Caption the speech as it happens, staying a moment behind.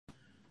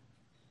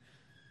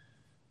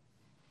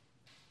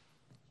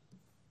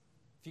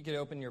If you could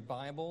open your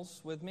Bibles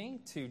with me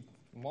to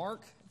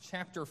Mark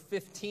chapter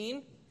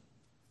 15.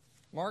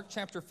 Mark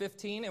chapter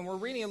 15, and we're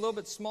reading a little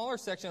bit smaller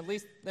section, at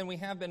least than we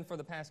have been for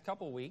the past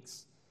couple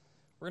weeks.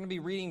 We're going to be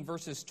reading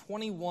verses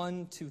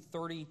 21 to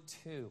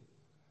 32.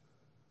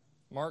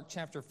 Mark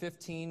chapter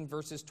 15,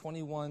 verses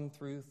 21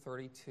 through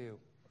 32.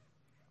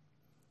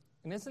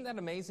 And isn't that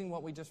amazing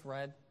what we just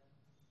read?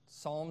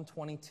 Psalm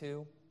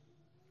 22,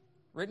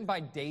 written by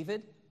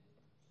David,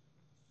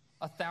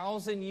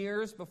 1,000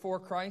 years before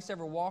Christ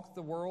ever walked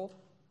the world.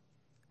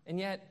 And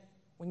yet,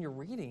 when you're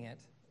reading it,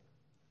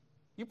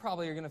 you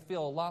probably are going to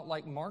feel a lot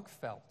like Mark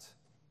felt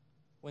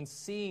when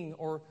seeing,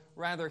 or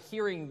rather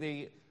hearing,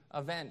 the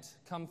event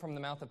come from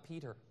the mouth of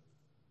Peter.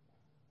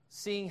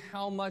 Seeing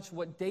how much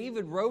what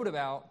David wrote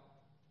about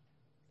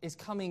is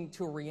coming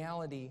to a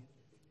reality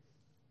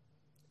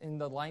in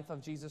the life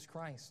of Jesus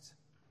Christ,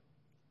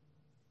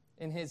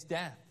 in his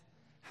death.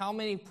 How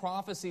many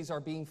prophecies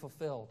are being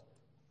fulfilled?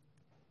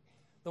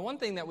 The one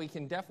thing that we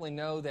can definitely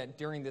know that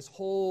during this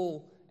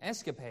whole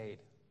escapade,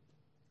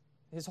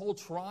 his whole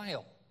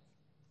trial,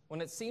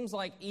 when it seems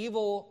like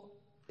evil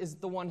is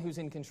the one who's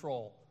in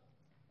control,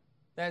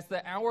 that's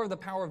the hour of the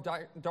power of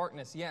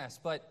darkness, yes,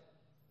 but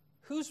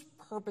whose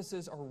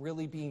purposes are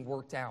really being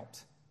worked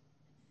out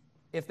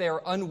if they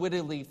are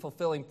unwittingly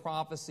fulfilling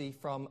prophecy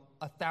from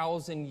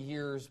 1,000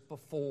 years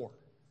before?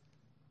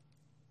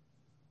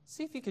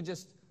 See if you could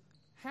just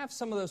have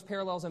some of those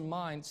parallels in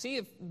mind. See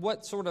if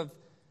what sort of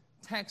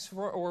text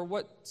or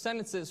what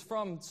sentences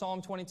from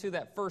Psalm 22,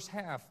 that first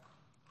half,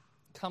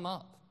 come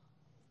up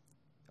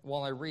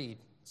while I read,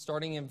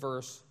 starting in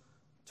verse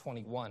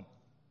 21.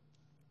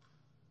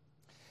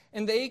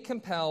 And they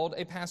compelled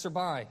a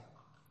passerby,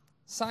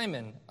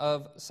 Simon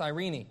of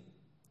Cyrene,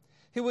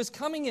 who was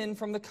coming in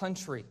from the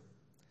country,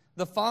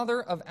 the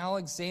father of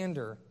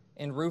Alexander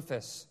and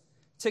Rufus,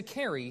 to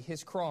carry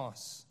his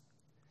cross.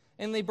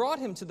 And they brought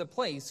him to the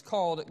place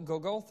called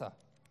Golgotha,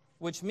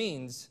 which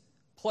means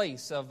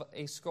place of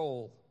a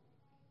skull.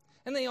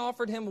 And they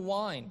offered him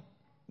wine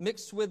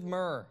mixed with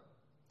myrrh,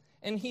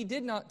 and he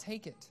did not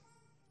take it.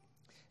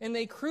 And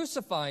they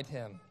crucified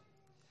him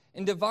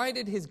and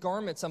divided his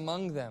garments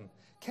among them,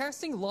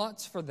 casting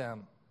lots for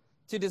them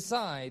to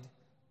decide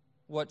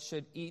what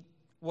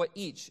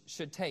each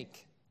should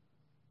take.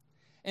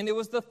 And it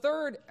was the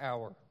third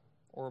hour,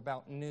 or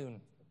about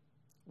noon,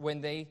 when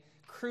they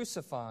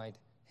crucified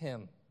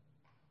him.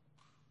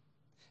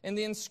 And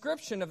the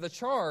inscription of the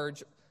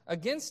charge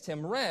against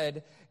him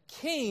read,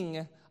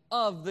 King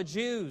of the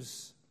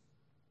Jews.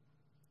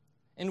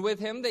 And with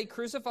him they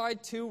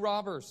crucified two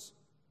robbers,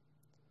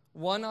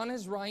 one on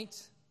his right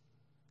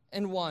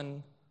and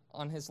one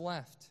on his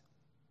left.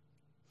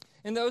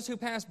 And those who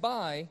passed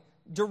by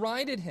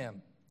derided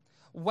him,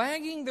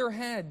 wagging their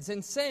heads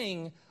and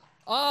saying,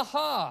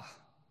 Aha!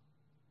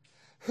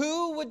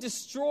 Who would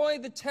destroy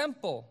the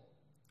temple?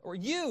 Or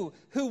you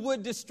who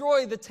would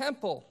destroy the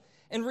temple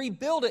and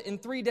rebuild it in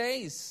 3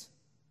 days?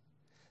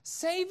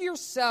 Save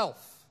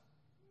yourself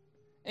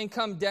and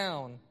come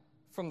down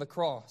from the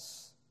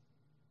cross.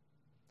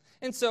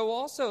 And so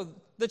also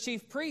the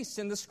chief priests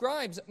and the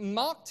scribes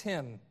mocked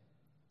him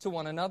to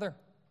one another,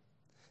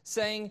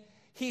 saying,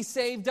 He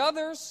saved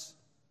others,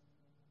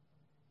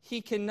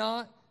 he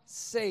cannot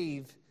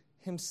save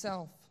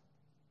himself.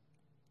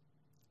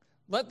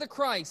 Let the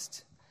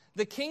Christ,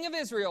 the King of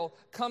Israel,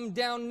 come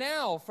down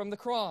now from the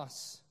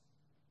cross,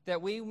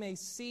 that we may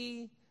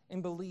see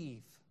and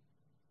believe.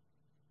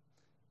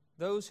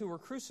 Those who were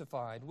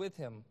crucified with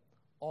him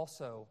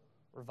also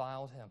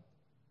reviled him.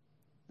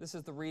 This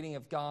is the reading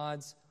of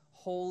God's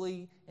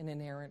holy and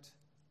inerrant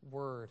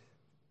word.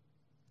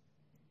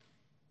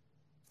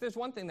 If there's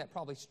one thing that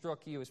probably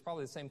struck you, it's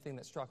probably the same thing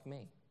that struck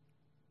me.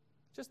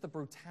 Just the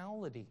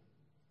brutality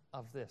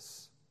of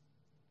this.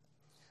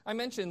 I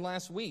mentioned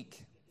last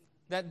week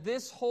that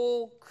this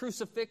whole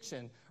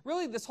crucifixion,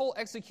 really this whole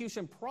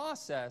execution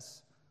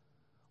process,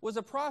 was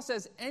a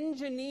process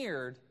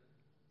engineered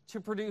to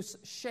produce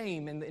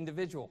shame in the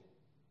individual.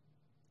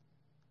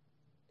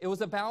 It was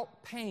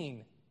about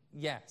pain,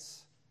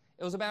 yes.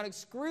 It was about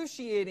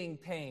excruciating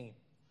pain.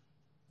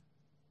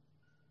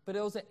 But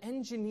it was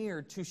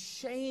engineered to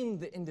shame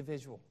the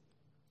individual.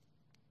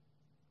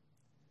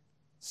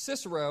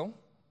 Cicero,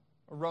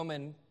 a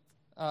Roman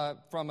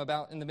from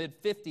about in the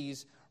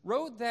mid-50s,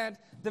 wrote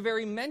that the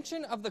very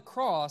mention of the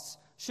cross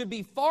should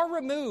be far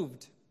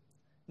removed,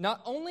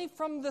 not only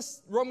from the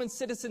Roman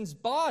citizen's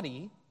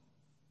body,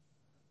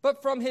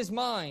 but from his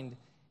mind,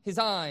 his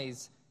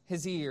eyes,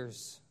 his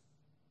ears.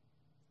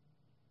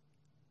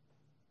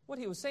 What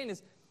he was saying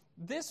is,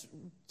 this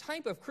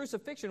type of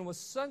crucifixion was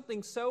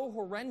something so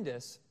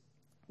horrendous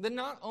that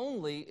not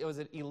only was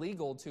it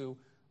illegal to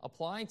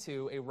apply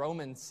to a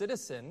Roman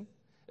citizen,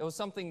 it was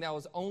something that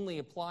was only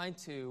applied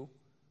to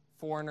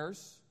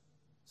foreigners,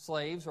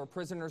 slaves, or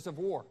prisoners of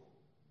war.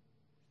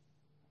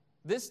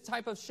 This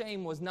type of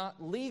shame was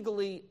not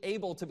legally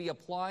able to be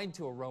applied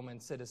to a Roman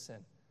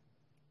citizen.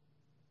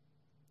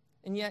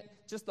 And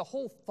yet, just the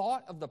whole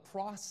thought of the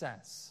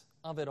process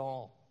of it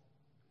all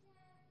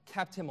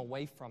kept him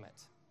away from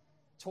it.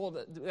 told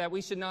that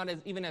we should not,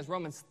 even as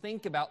Romans,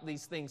 think about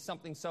these things,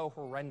 something so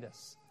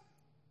horrendous.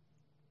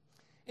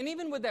 And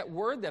even with that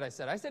word that I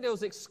said it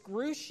was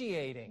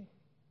excruciating.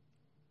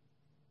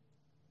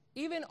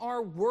 Even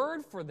our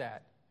word for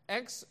that,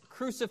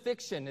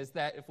 crucifixion, is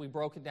that, if we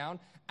broke it down,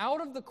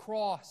 out of the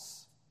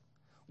cross.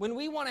 When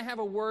we want to have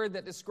a word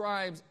that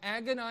describes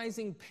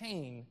agonizing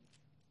pain,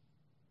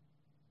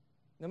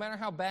 no matter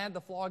how bad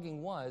the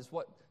flogging was,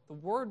 what the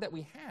word that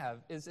we have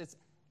is it's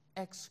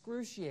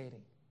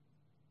excruciating.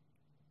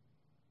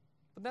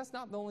 But that's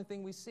not the only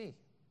thing we see.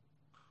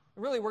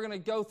 Really, we're going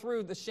to go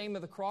through the shame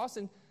of the cross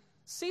and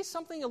see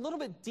something a little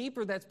bit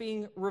deeper that's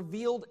being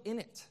revealed in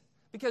it.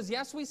 Because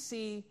yes, we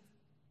see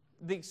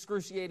the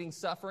excruciating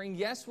suffering.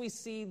 Yes, we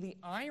see the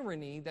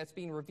irony that's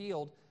being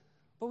revealed.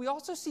 But we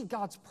also see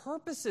God's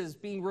purposes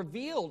being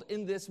revealed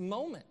in this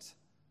moment.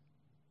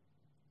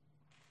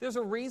 There's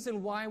a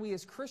reason why we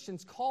as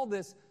Christians call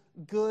this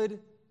Good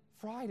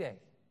Friday.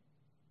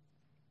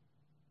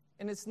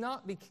 And it's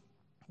not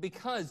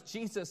because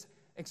Jesus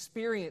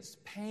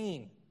experienced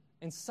pain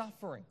and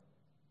suffering.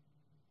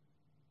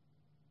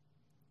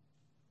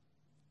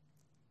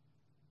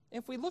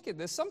 If we look at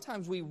this,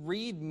 sometimes we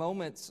read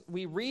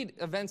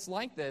events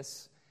like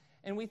this,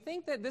 and we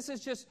think that this is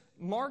just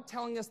Mark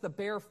telling us the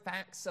bare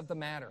facts of the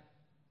matter.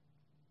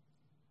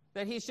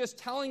 That he's just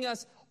telling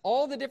us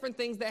all the different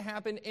things that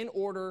happened in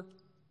order,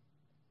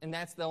 and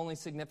that's the only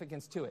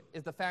significance to it,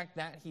 is the fact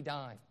that he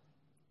died.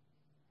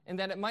 And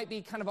that it might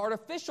be kind of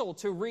artificial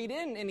to read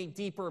in any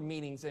deeper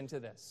meanings into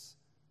this.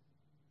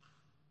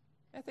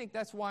 I think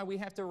that's why we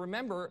have to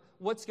remember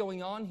what's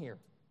going on here.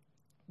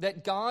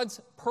 That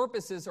God's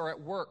purposes are at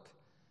work.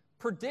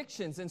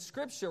 Predictions and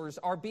scriptures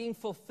are being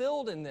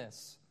fulfilled in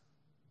this.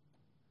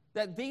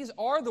 That these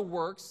are the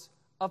works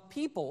of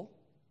people,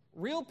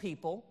 real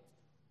people,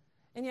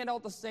 and yet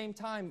at the same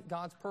time,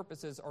 God's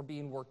purposes are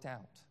being worked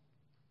out.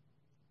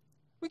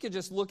 We could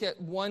just look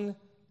at one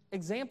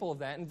example of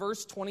that in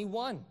verse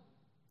 21.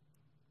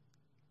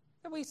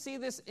 That we see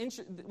this,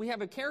 we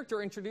have a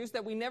character introduced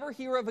that we never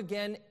hear of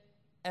again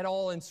at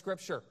all in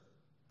Scripture.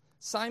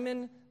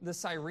 Simon the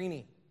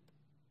Cyrene.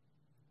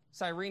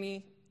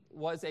 Cyrene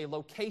was a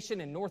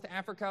location in North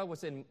Africa,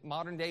 was in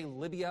modern-day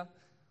Libya,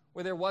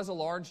 where there was a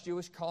large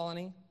Jewish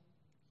colony.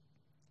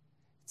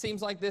 It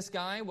seems like this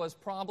guy was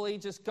probably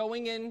just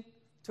going in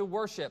to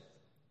worship.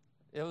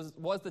 It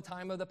was the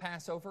time of the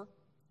Passover.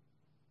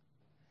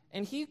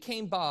 And he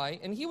came by,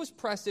 and he was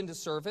pressed into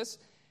service,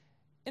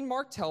 and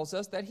Mark tells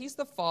us that he's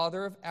the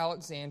father of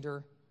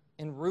Alexander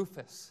and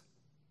Rufus.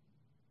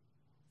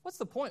 What's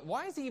the point?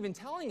 Why is he even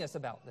telling us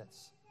about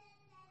this?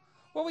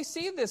 Well, we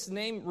see this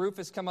name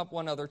Rufus come up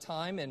one other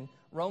time in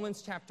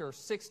Romans chapter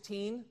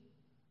 16,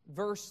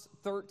 verse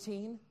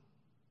 13,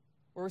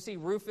 where we see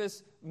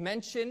Rufus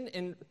mentioned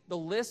in the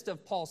list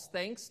of Paul's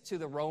thanks to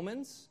the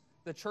Romans,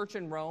 the church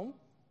in Rome.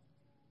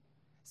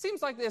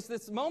 Seems like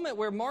this moment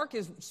where Mark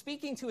is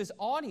speaking to his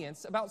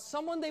audience about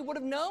someone they would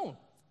have known.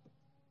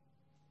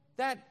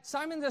 That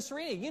Simon the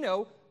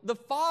Cyrene, the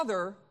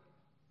father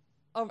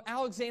of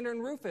Alexander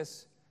and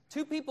Rufus,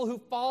 two people who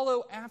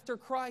follow after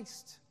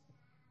Christ.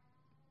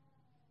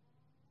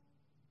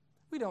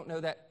 We don't know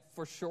that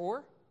for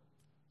sure,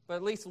 but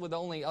at least with the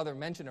only other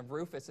mention of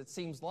Rufus, it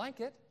seems like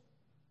it.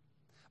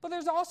 But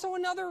there's also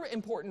another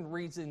important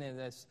reason in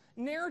this,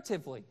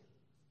 narratively.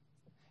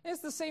 It's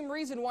the same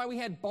reason why we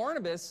had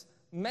Barnabas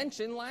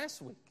mentioned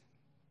last week.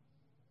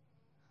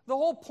 The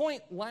whole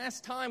point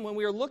last time when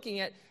we were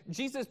looking at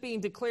Jesus being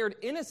declared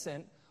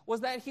innocent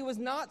was that he was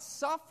not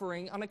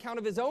suffering on account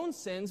of his own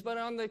sins, but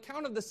on the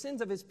account of the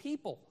sins of his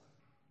people.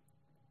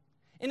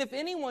 And if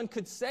anyone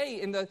could say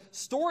in the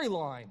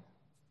storyline,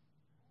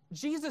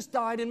 Jesus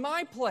died in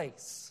my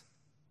place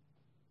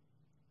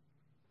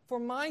for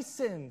my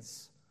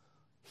sins,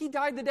 he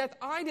died the death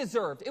I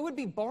deserved, it would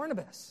be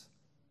Barnabas.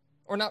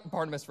 Or not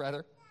Barnabas,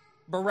 rather.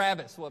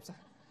 Barabbas. Whoops.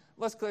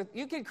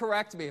 You can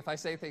correct me if I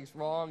say things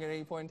wrong at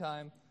any point in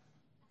time.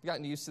 I've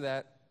gotten used to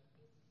that.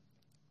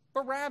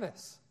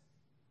 Barabbas.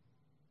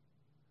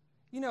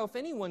 If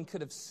anyone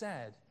could have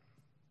said,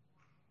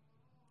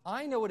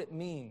 I know what it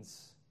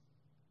means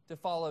to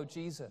follow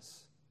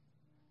Jesus,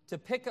 to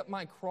pick up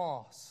my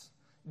cross,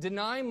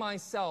 deny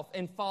myself,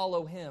 and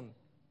follow him.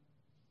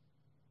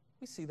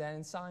 We see that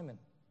in Simon.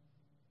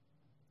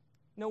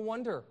 No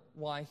wonder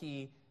why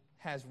he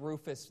has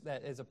Rufus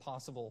that is a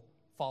possible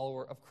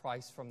follower of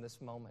Christ from this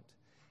moment.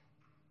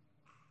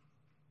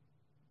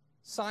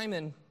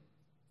 Simon,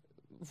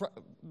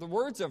 the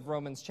words of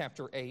Romans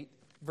chapter 8,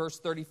 verse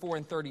 34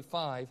 and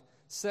 35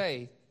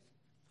 say,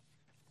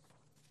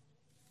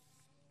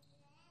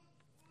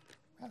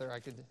 rather I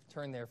could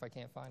turn there if I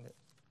can't find it,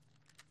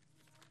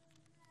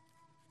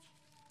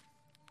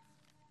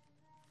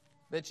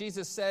 that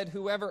Jesus said,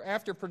 whoever,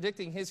 after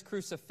predicting his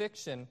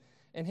crucifixion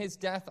and his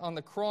death on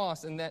the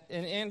cross and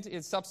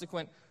his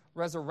subsequent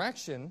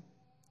resurrection,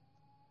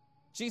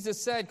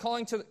 Jesus said,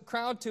 calling to the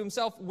crowd to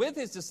himself with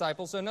his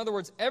disciples, so in other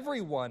words,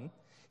 everyone,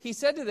 he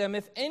said to them,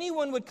 if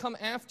anyone would come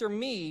after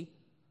me,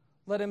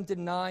 let him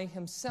deny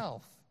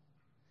himself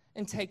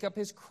and take up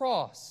his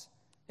cross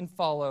and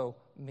follow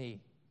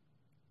me.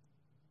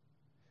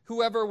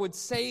 Whoever would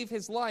save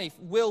his life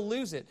will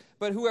lose it,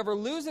 but whoever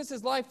loses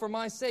his life for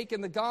my sake in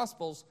the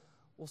Gospels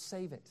will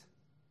save it.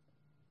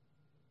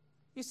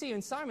 You see,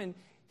 in Simon,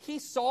 he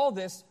saw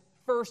this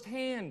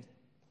firsthand.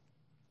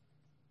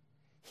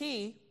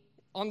 He,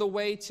 on the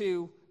way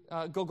to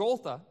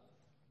Golgotha,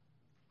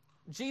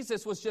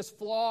 Jesus was just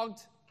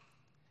flogged.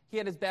 He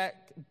had his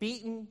back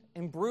beaten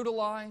and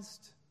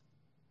brutalized.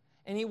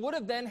 And he would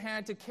have then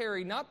had to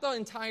carry not the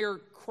entire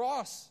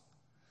cross,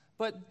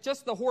 but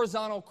just the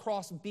horizontal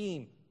cross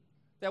beam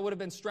that would have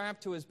been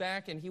strapped to his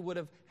back, and he would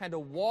have had to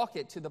walk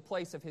it to the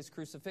place of his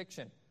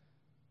crucifixion.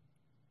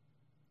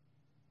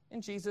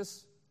 And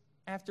Jesus,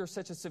 after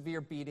such a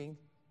severe beating,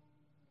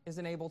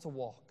 isn't able to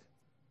walk.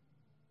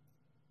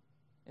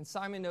 And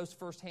Simon knows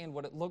firsthand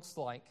what it looks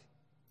like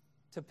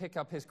to pick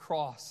up his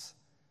cross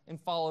and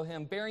follow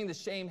him, bearing the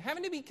shame,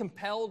 having to be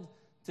compelled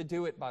to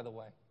do it, by the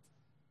way.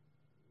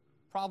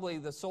 Probably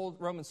the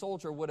Roman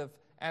soldier would have,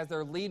 as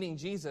they're leading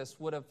Jesus,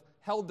 would have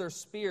held their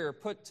spear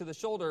put to the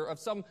shoulder of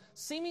some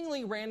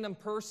seemingly random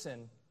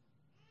person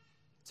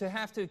to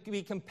have to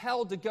be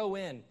compelled to go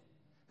in,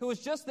 who was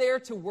just there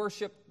to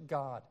worship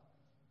God.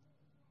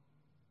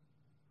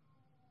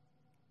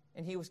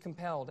 And he was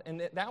compelled.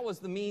 And that was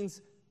the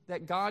means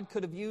that God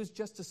could have used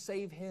just to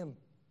save him.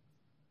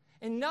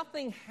 And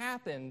nothing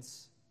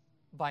happens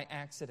by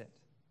accident.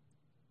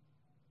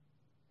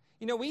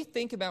 You know,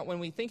 when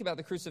we think about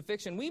the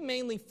crucifixion, we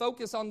mainly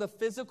focus on the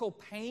physical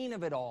pain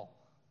of it all.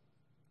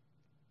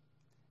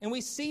 And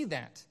we see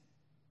that.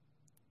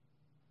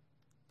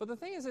 But the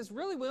thing is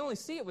really we only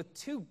see it with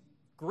two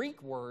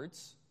Greek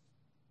words.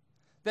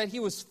 That he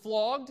was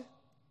flogged.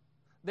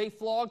 They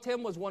flogged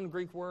him was one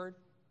Greek word.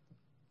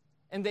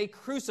 And they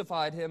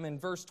crucified him in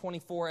verse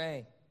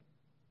 24a.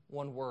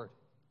 One word.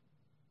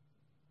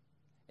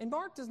 And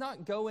Mark does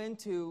not go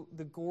into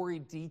the gory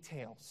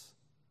details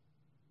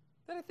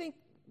that I think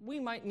we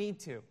might need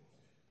to.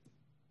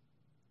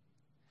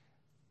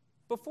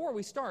 Before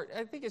we start,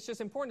 I think it's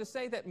just important to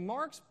say that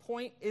Mark's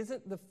point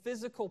isn't the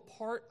physical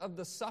part of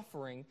the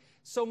suffering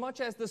so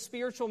much as the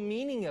spiritual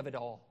meaning of it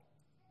all.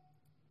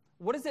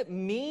 What does it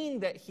mean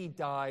that he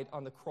died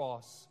on the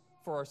cross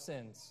for our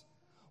sins?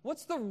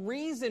 What's the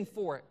reason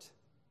for it?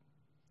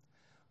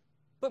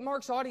 But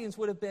Mark's audience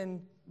would have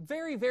been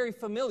very, very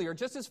familiar,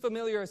 just as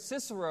familiar as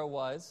Cicero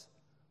was,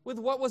 with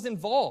what was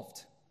involved.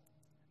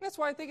 And that's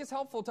why I think it's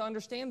helpful to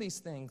understand these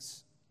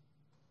things.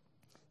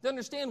 To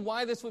understand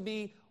why this would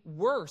be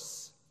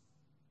worse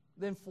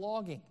than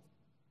flogging.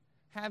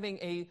 Having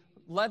a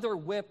leather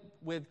whip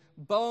with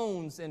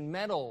bones and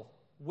metal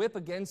whip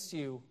against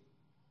you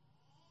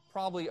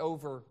probably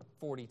over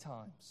 40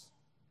 times.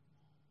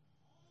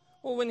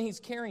 Well, when he's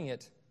carrying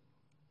it,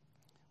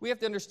 we have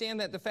to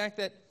understand that the fact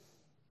that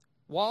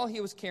while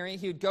he was carrying it,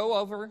 he would go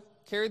over,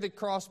 carry the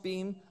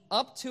crossbeam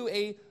up to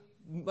a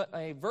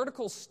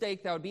vertical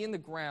stake that would be in the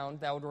ground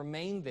that would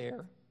remain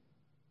there.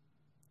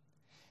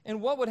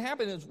 And what would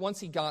happen is once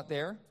he got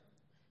there,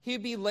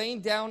 he'd be laying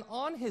down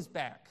on his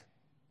back,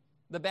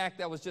 the back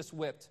that was just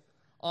whipped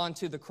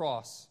onto the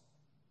cross,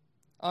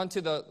 onto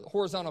the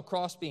horizontal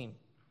crossbeam.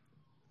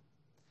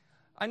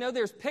 I know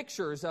there's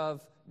pictures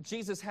of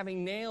Jesus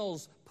having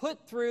nails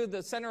put through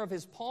the center of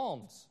his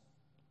palms.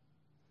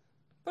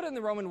 But in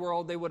the Roman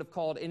world, they would have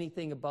called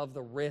anything above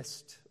the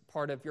wrist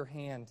part of your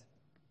hand.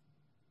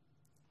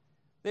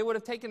 They would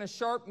have taken a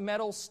sharp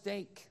metal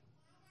stake,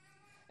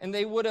 and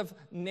they would have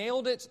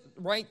nailed it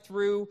right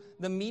through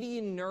the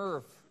median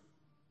nerve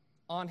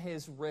on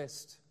his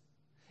wrist.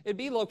 It'd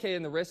be located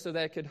in the wrist so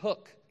that it could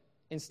hook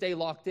and stay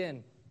locked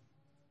in.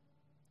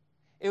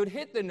 It would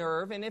hit the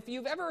nerve, and if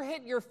you've ever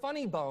hit your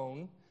funny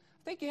bone,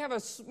 I think you have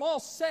a small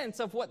sense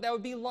of what that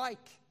would be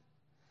like.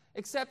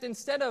 Except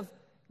instead of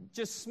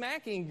just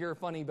smacking your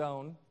funny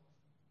bone,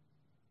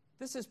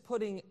 this is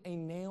putting a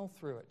nail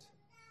through it,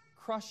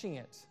 crushing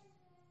it.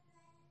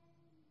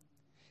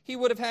 He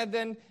would have had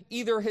then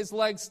either his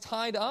legs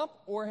tied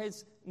up or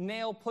his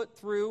nail put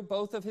through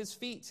both of his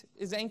feet,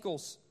 his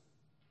ankles.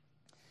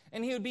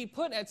 And he would be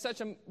put at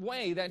such a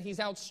way that he's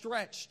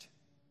outstretched,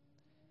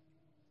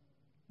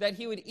 that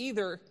he would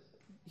either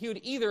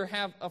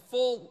have a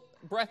full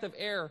breath of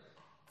air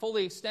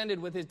fully extended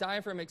with his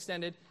diaphragm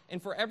extended,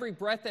 and for every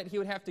breath that he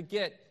would have to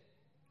get,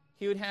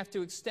 he would have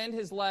to extend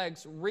his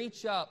legs,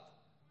 reach up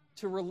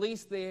to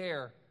release the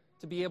air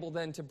to be able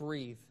then to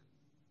breathe,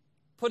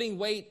 putting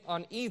weight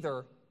on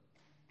either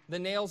the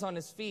nails on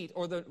his feet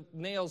or the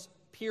nails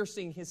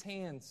piercing his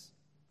hands.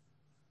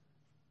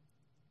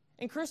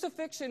 And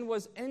crucifixion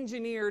was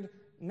engineered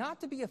not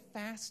to be a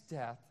fast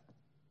death,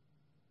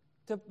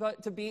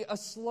 but to be a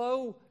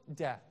slow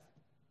death.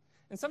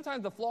 And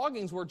sometimes the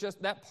floggings were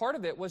just, that part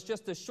of it was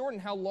just to shorten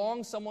how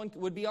long someone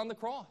would be on the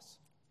cross.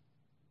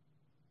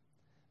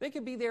 They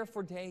could be there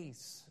for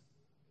days,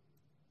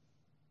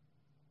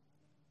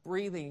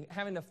 breathing,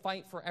 having to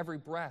fight for every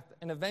breath,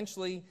 and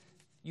eventually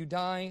you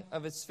die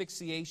of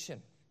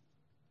asphyxiation.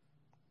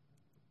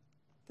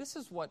 This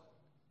is what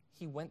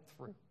he went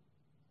through.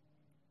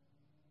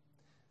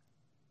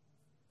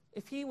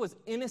 If he was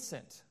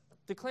innocent,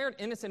 declared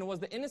innocent and was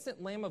the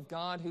innocent Lamb of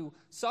God who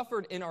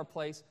suffered in our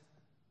place,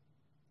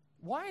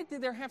 why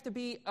did there have to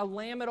be a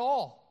lamb at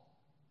all?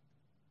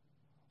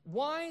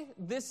 Why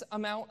this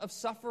amount of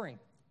suffering?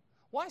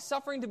 Why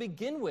suffering to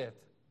begin with?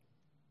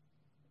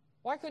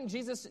 Why couldn't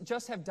Jesus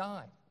just have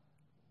died?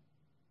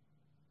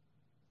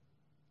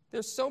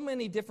 There's so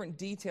many different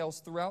details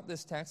throughout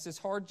this text, it's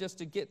hard just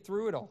to get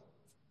through it all.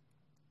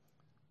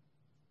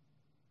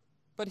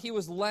 But he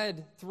was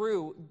led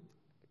through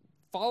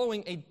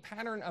following a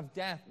pattern of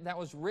death that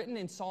was written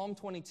in Psalm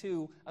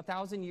 22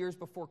 1,000 years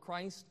before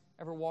Christ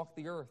ever walked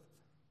the earth.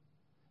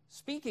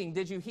 Speaking,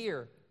 did you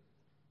hear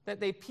that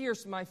they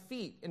pierced my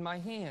feet and my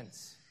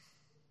hands?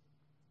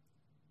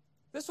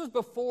 This was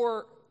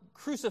before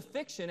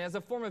crucifixion as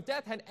a form of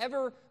death had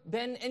ever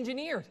been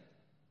engineered.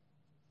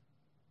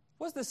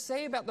 What does this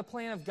say about the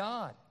plan of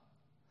God?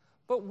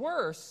 But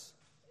worse,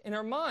 in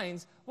our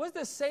minds, what does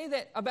this say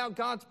about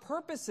God's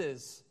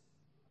purposes?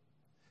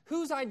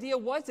 Whose idea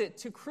was it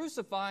to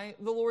crucify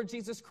the Lord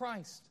Jesus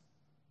Christ?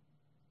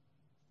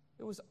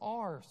 It was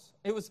ours.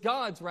 It was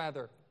God's,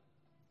 rather,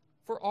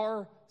 for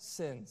our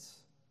sins.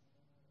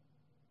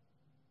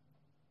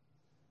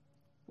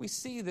 We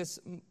see this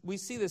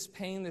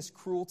pain, this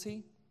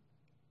cruelty,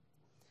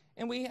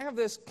 and we have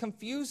this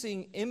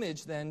confusing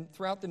image then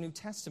throughout the New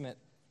Testament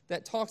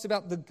that talks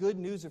about the good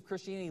news of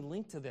Christianity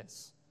linked to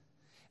this.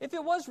 If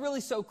it was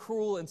really so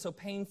cruel and so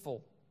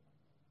painful,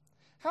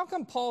 how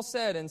come Paul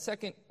said in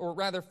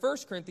 1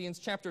 Corinthians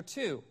chapter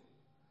 2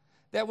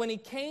 that when he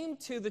came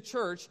to the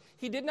church,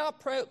 he did not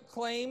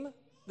proclaim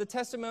the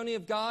testimony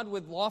of God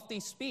with lofty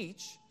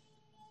speech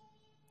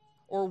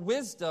or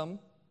wisdom,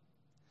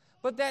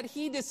 but that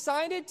he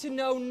decided to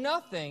know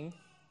nothing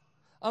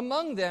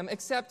among them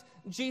except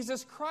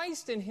Jesus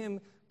Christ and him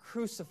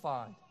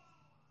crucified?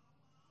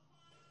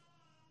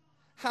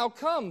 How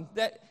come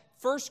that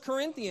 1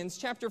 Corinthians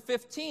chapter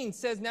 15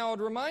 says, "Now I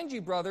would remind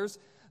you, brothers,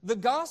 the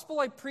gospel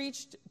I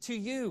preached to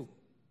you,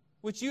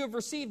 which you have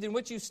received, in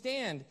which you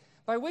stand,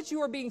 by which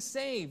you are being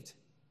saved."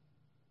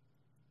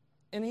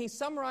 And he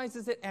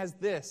summarizes it as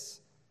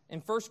this in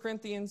 1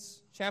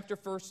 Corinthians chapter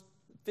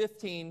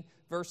 15,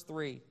 verse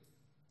 3.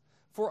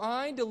 "For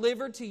I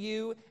delivered to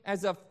you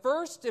as of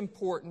first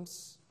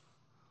importance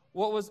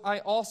what was I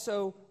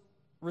also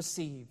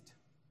received,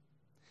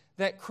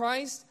 that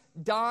Christ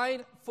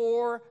died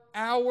for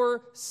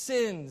our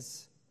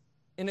sins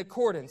in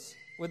accordance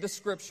with the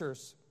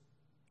Scriptures,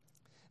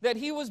 that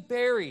he was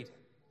buried,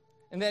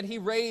 and that he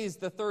raised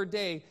the third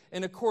day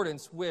in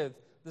accordance with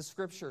the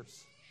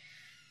Scriptures."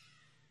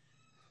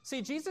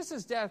 See,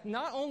 Jesus' death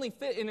not only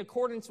fit in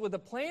accordance with the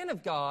plan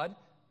of God,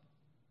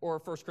 or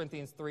 1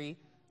 Corinthians 3,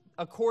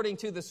 according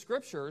to the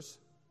Scriptures,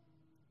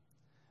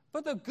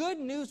 but the good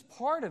news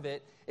part of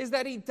it is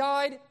that he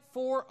died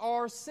for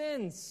our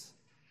sins.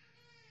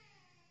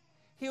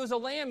 He was a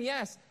lamb,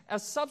 yes, a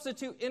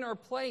substitute in our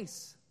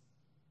place.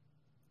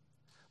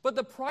 But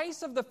the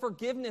price of the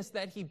forgiveness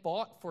that he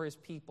bought for his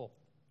people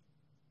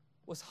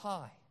was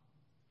high.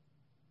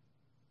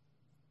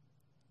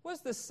 What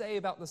does this say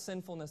about the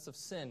sinfulness of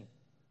sin,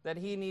 that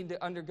he needed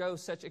to undergo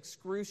such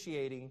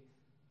excruciating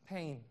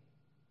pain?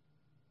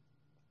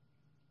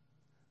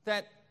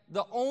 That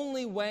the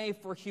only way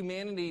for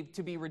humanity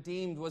to be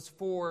redeemed was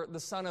for the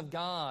Son of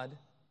God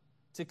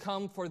to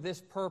come for this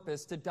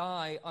purpose, to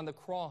die on the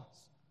cross.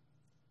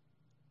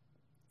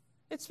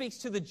 It speaks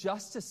to the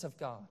justice of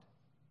God.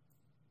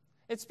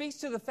 It speaks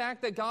to the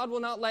fact that God will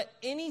not let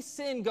any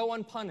sin go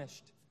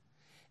unpunished.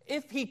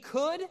 If he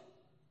could,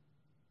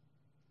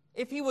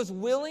 if he was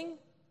willing,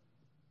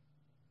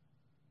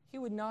 he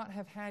would not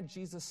have had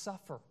Jesus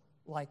suffer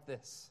like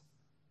this.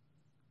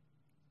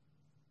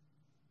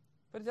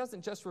 But it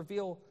doesn't just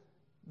reveal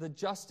the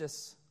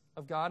justice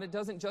of God. It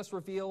doesn't just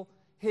reveal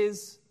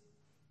the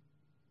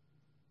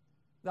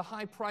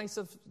high price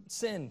of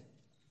sin.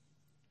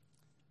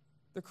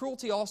 The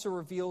cruelty also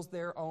reveals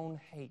their own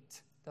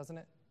hate, doesn't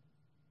it?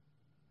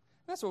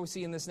 That's what we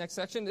see in this next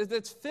section.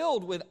 It's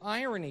filled with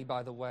irony,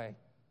 by the way.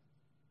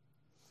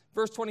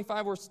 Verse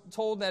 25, we're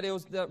told that it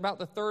was about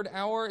the third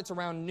hour. It's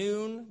around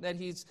noon that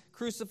he's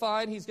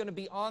crucified. He's going to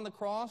be on the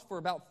cross for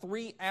about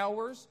 3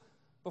 hours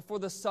before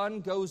the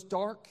sun goes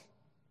dark.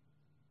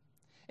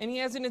 And he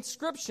has an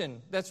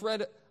inscription that's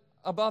read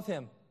above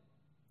him.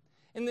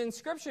 And the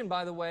inscription,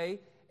 by the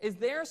way, is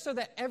there so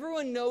that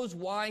everyone knows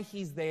why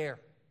he's there.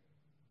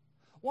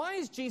 Why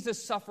is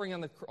Jesus suffering on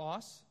the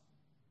cross?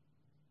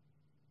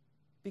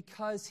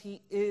 Because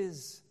he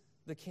is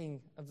the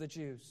King of the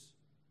Jews.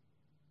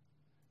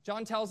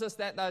 John tells us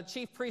that the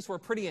chief priests were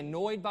pretty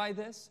annoyed by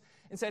this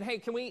and said, "Hey,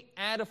 can we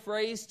add a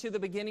phrase to the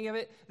beginning of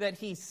it that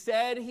he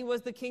said he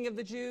was the King of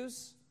the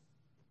Jews?"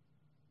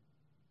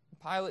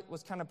 Pilate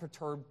was kind of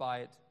perturbed by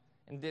it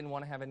and didn't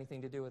want to have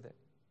anything to do with it.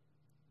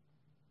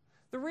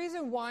 The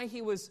reason why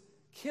he was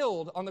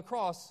killed on the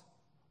cross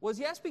was,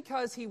 yes,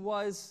 because he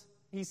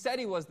said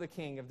he was the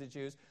King of the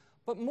Jews,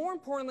 but more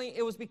importantly,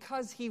 it was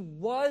because he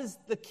was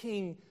the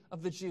King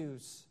of the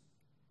Jews.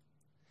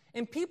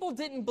 And people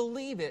didn't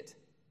believe it,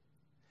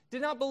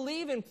 did not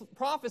believe in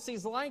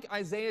prophecies like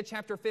Isaiah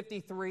chapter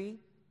 53,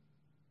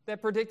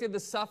 that predicted the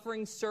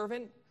suffering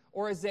servant,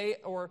 or Isaiah,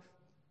 or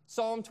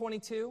Psalm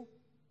 22?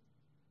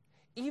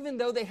 Even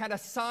though they had a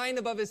sign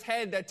above his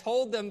head that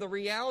told them the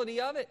reality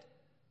of it.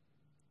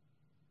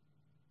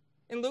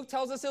 And Luke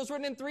tells us it was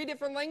written in 3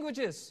 different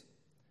languages.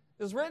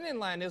 It was written in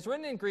Latin, it was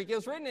written in Greek, it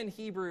was written in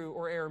Hebrew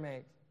or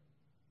Aramaic.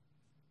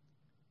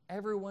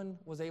 Everyone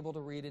was able to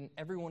read it, and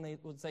everyone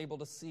was able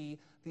to see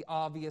the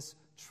obvious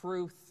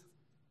truth.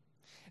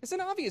 It's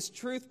an obvious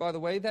truth, by the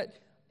way, that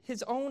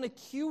his own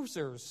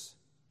accusers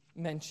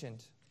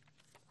mentioned.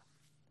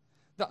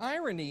 The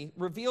irony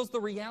reveals the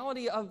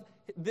reality of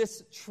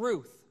this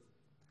truth,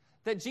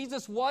 that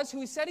Jesus was who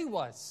he said he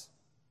was.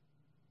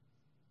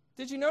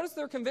 Did you notice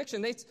their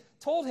conviction? They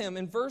told him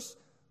in verse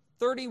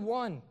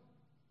 31,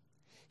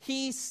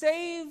 he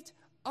saved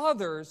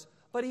others,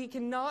 but he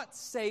cannot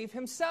save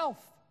himself.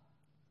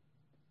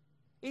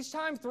 Each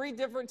time, 3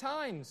 different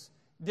times,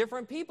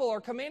 different people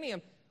are commanding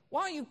him,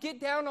 why don't you get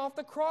down off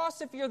the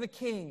cross if you're the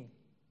king?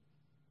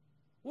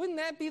 Wouldn't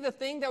that be the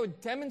thing that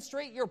would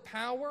demonstrate your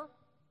power?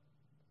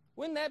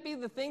 Wouldn't that be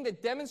the thing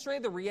that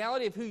demonstrated the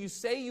reality of who you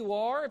say you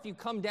are if you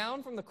come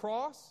down from the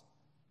cross?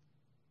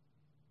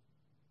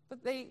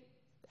 But they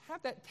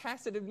have that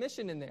tacit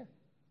admission in there.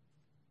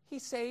 He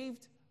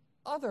saved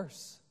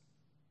others.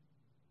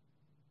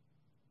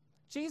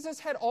 Jesus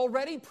had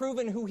already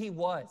proven who he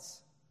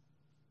was.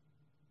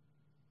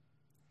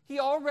 He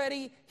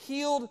already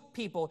healed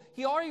people.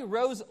 He already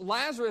rose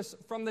Lazarus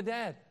from the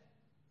dead.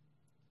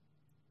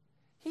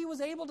 He was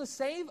able to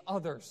save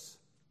others.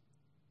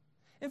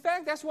 In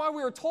fact, that's why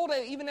we were told,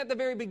 even at the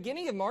very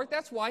beginning of Mark,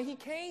 that's why he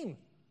came.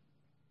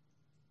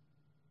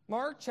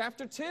 Mark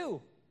chapter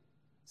 2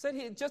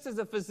 said, just as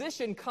a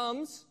physician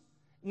comes,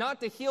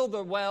 not to heal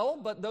the well,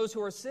 but those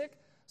who are sick,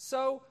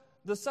 so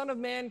the Son of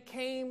Man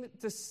came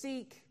to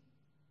seek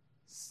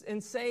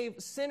and save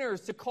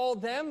sinners, to call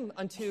them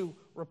unto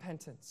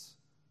repentance,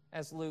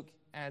 as Luke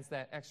adds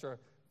that extra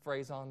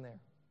phrase on there.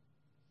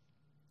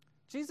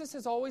 Jesus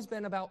has always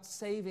been about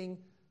saving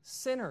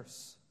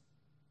sinners.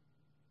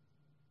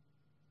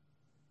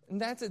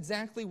 And that's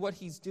exactly what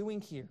he's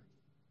doing here.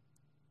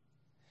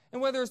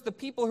 And whether it's the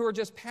people who are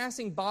just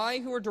passing by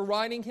who are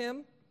deriding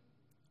him,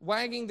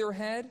 wagging their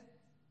head,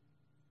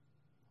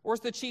 or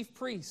it's the chief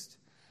priest,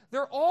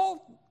 they're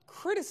all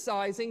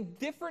criticizing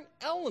different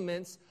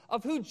elements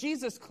of who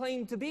Jesus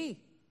claimed to be.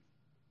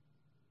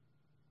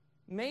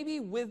 Maybe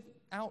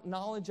without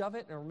knowledge of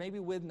it, or maybe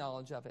with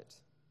knowledge of it.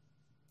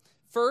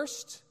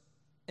 First,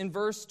 in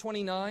verse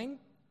 29,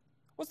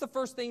 what's the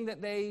first thing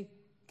that they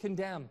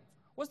condemn?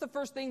 What's the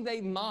first thing they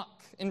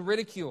mock and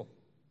ridicule?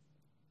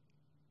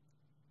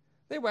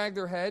 They wag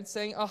their head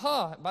saying,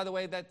 aha. By the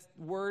way, that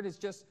word is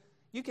just,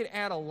 you could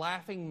add a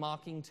laughing,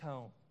 mocking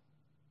tone.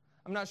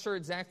 I'm not sure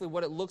exactly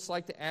what it looks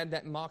like to add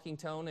that mocking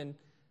tone. And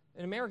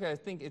in America, I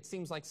think it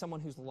seems like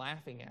someone who's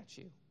laughing at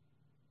you.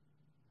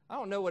 I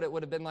don't know what it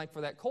would have been like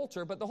for that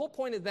culture, but the whole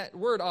point of that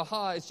word,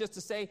 aha, is just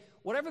to say,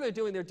 whatever they're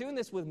doing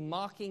this with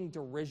mocking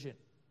derision.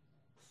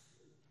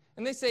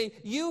 And they say,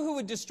 you who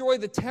would destroy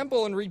the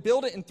temple and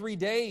rebuild it in 3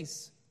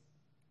 days.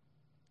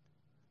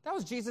 That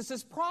was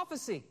Jesus'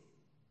 prophecy.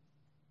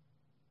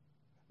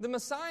 The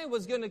Messiah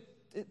was going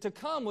to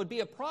come, would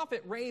be a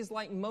prophet raised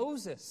like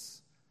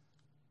Moses.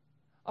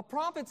 A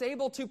prophet's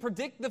able to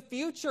predict the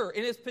future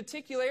in its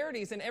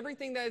particularities and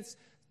everything that's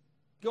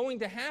going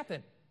to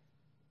happen.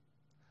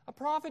 A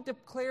prophet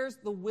declares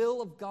the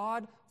will of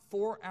God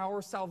for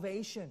our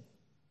salvation.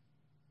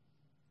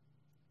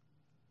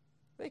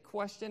 They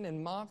questioned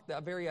and mocked the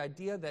very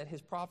idea that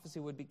his prophecy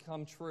would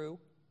become true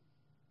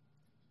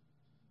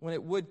when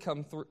it would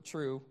come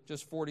true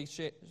just 40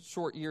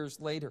 short years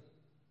later.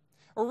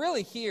 Or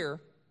really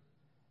here,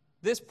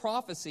 this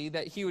prophecy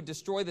that he would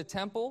destroy the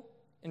temple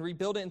and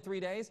rebuild it in 3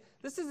 days,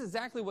 this is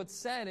exactly what's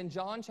said in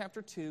John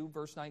chapter 2,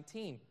 verse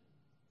 19.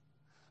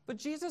 But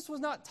Jesus was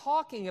not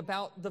talking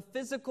about the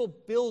physical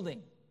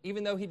building,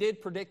 even though he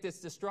did predict its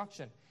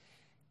destruction.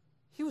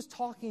 He was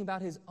talking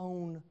about his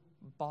own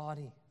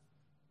body.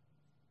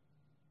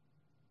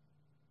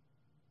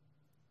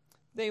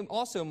 They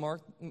also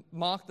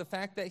mocked the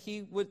fact that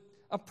he would,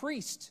 a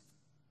priest,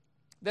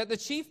 that the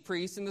chief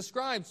priests and the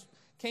scribes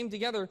came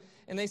together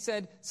and they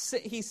said,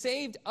 he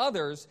saved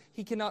others,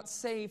 he cannot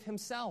save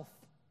himself.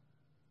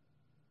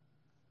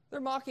 They're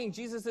mocking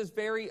Jesus'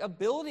 very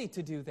ability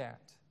to do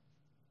that.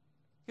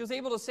 He was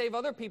able to save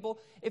other people.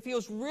 If he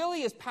was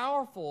really as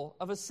powerful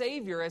of a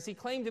Savior as he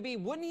claimed to be,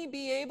 wouldn't he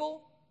be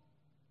able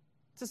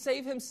to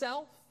save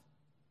himself?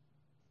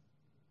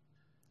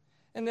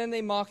 And then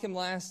they mock him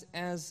last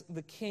as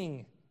the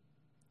king.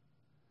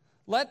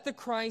 Let the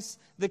Christ,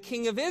 the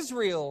King of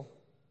Israel,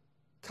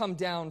 come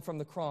down from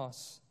the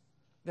cross,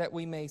 that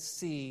we may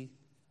see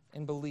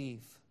and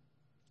believe.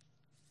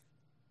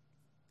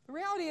 The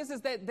reality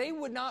is that they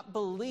would not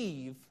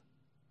believe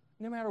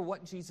no matter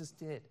what Jesus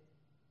did.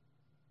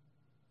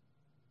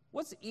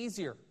 What's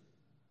easier?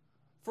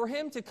 For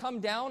him to come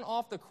down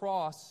off the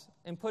cross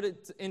and put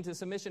it into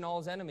submission all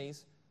his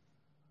enemies,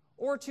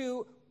 or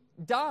to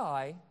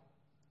die,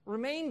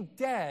 remain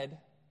dead,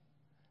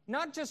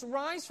 not just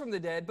rise from the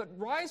dead, but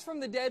rise from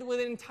the dead with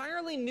an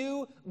entirely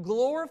new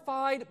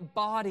glorified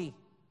body.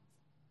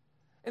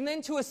 And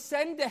then to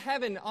ascend to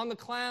heaven on the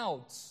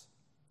clouds,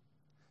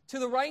 to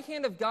the right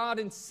hand of God,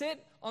 and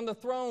sit on the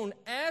throne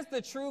as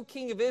the true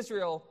King of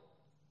Israel,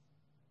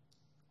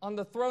 on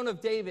the throne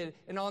of David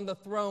and on the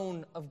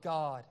throne of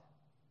God.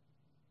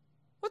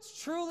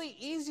 What's truly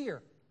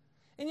easier?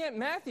 And yet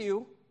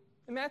Matthew,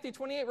 in Matthew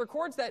 28,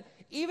 records that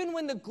even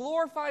when the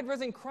glorified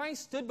risen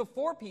Christ stood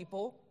before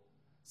people,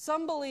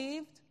 some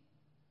believed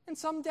and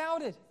some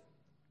doubted.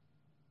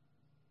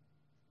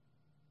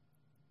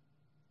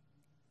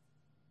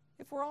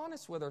 If we're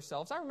honest with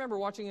ourselves, I remember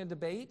watching a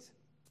debate.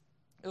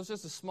 It was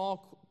just a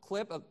small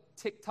clip, a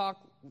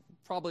TikTok,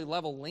 probably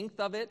level length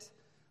of it,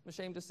 I'm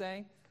ashamed to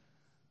say.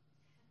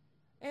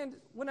 And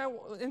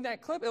in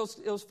that clip, it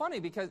was funny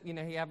because, you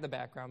have the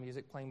background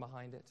music playing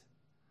behind it.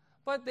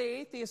 But the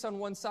atheist on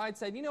one side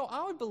said,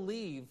 I would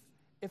believe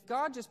if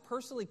God just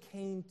personally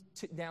came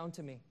down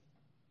to me.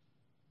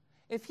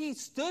 If he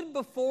stood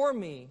before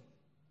me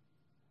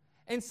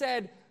and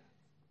said,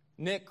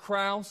 Nick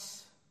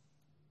Krause,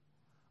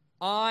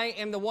 I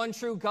am the one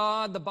true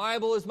God, the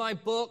Bible is my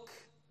book,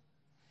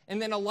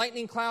 and then a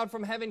lightning cloud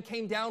from heaven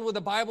came down with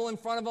a Bible in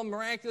front of him,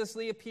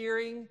 miraculously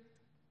appearing,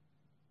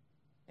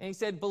 and he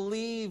said,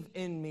 believe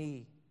in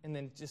me, and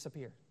then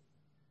disappeared.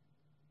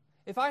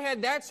 If I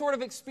had that sort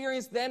of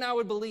experience, then I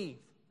would believe.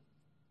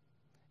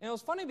 And it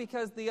was funny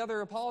because the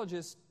other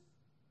apologist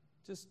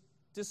just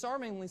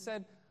disarmingly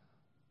said,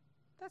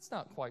 that's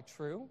not quite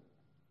true.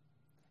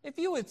 If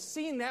you had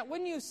seen that,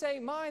 wouldn't you say,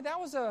 that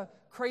was a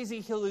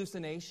crazy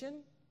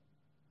hallucination?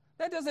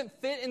 That doesn't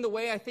fit in the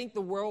way I think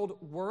the world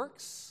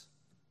works.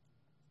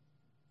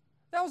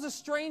 That was a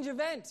strange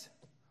event.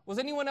 Was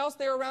anyone else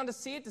there around to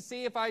see it, to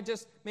see if I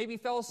just maybe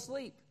fell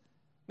asleep?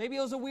 Maybe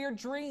it was a weird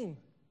dream.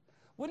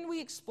 Wouldn't we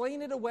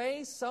explain it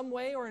away some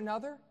way or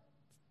another?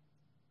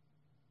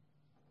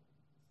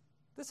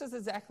 This is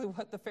exactly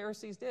what the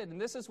Pharisees did,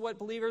 and this is what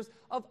believers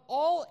of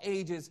all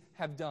ages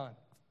have done.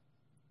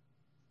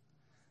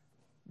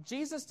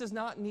 Jesus does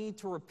not need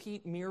to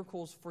repeat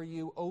miracles for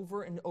you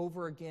over and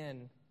over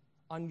again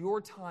on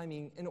your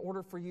timing in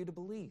order for you to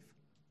believe.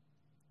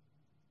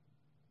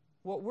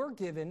 What we're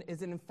given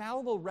is an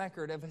infallible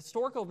record of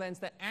historical events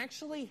that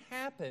actually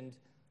happened,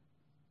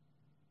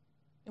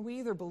 and we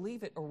either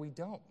believe it or we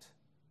don't.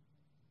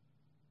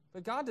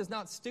 But God does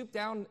not stoop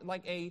down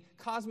like a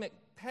cosmic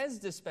Pez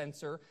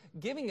dispenser,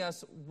 giving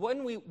us what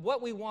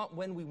we want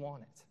when we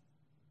want it.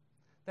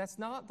 That's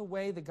not the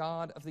way the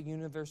God of the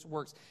universe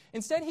works.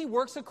 Instead, he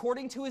works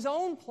according to his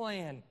own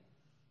plan.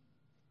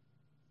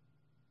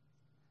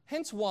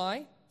 Hence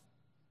why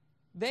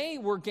they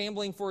were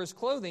gambling for his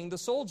clothing, the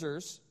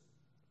soldiers.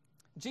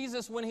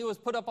 Jesus, when he was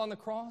put up on the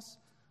cross,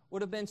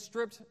 would have been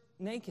stripped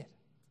naked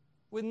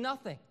with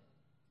nothing.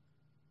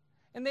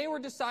 And they were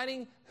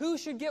deciding who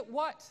should get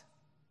what.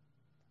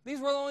 These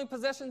were the only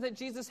possessions that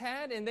Jesus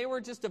had, and they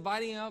were just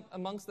dividing up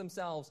amongst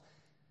themselves.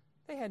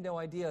 They had no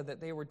idea that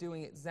they were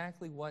doing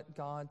exactly what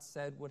God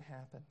said would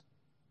happen.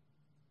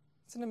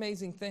 It's an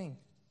amazing thing.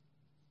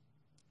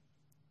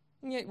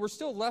 And yet we're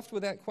still left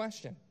with that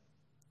question.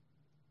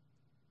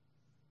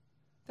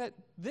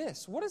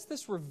 What does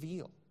this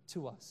reveal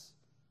to us?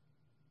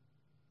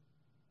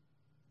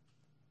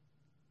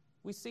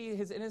 We see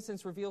his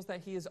innocence reveals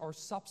that he is our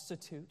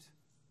substitute.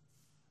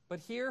 But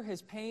here,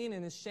 his pain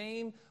and his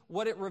shame,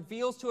 what it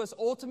reveals to us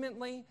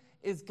ultimately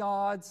is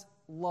God's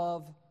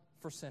love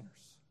for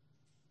sinners.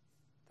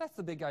 That's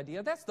the big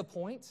idea. That's the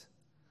point.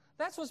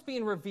 That's what's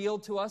being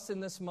revealed to us in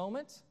this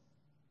moment.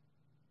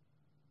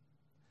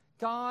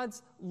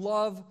 God's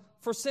love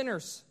for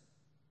sinners.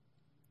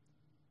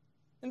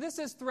 And this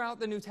is throughout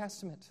the New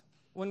Testament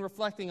when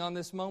reflecting on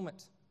this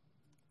moment.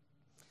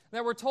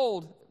 That we're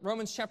told,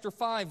 Romans chapter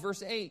 5,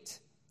 verse 8,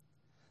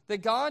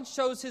 that God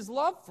shows his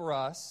love for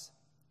us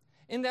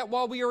in that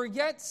while we are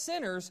yet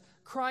sinners,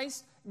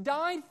 Christ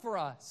died for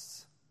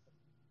us.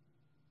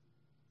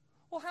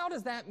 Well, how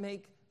does that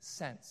make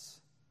sense?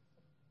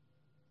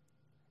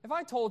 If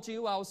I told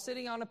you I was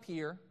sitting on a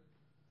pier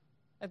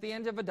at the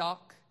end of a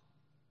dock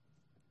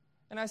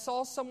and I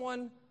saw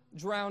someone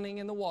drowning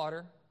in the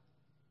water,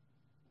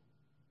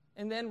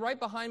 and then right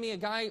behind me a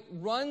guy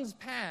runs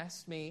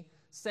past me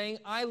saying,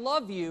 I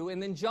love you, and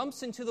then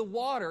jumps into the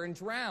water and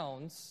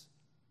drowns,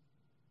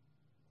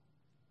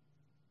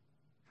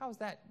 how is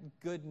that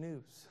good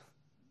news?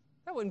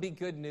 That wouldn't be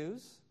good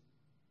news.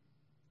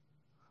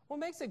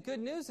 What makes it good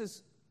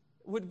news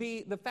would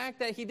be the fact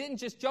that he didn't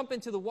just jump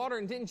into the water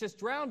and didn't just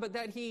drown, but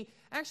that he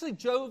actually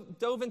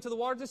dove into the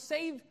water to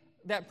save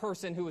that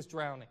person who was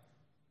drowning.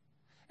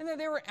 And that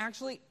they were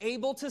actually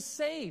able to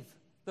save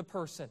the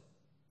person.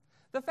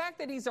 The fact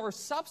that he's our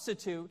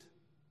substitute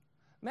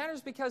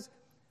matters because,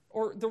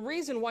 or the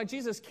reason why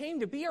Jesus came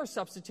to be our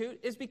substitute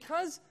is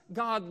because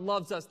God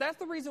loves us. That's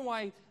the reason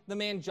why the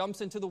man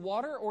jumps into the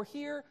water, or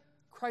here,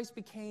 Christ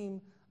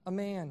became a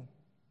man.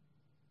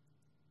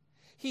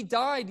 He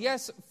died,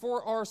 yes,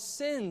 for our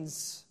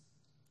sins.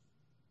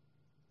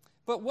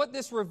 But what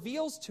this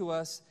reveals to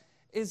us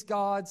is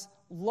God's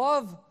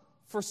love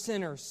for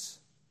sinners.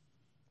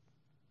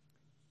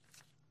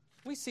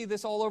 We see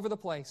this all over the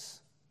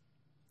place.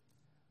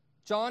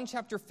 John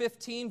chapter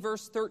 15,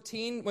 verse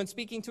 13, when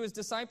speaking to his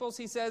disciples,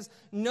 he says,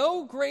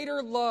 "No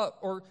greater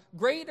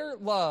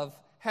love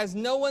has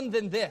no one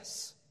than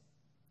this,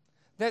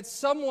 that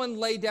someone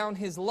lay down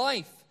his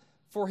life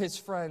for his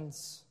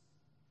friends."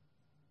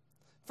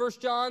 1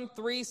 John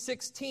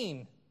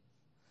 3:16,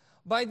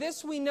 "By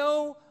this we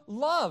know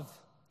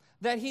love,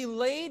 that he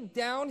laid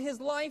down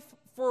his life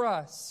for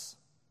us."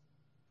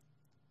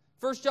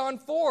 1 John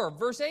 4,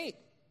 verse 8,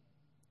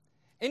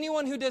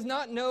 "Anyone who does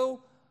not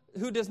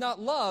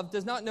love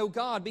does not know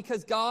God,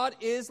 because God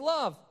is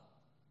love."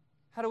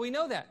 How do we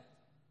know that?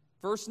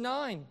 Verse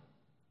 9.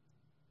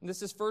 And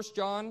this is 1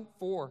 John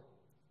 4.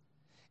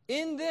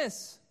 "In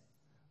this,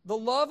 the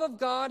love of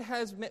God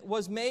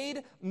was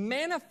made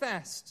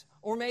manifest,"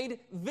 or made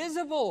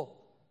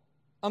visible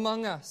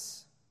among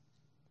us,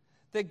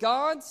 "that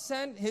God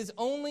sent his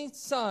only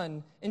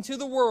Son into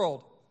the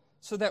world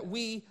so that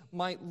we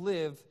might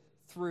live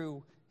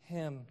through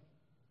him."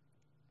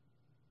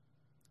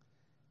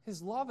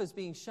 His love is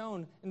being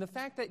shown in the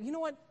fact that, you know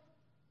what?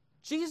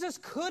 Jesus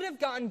could have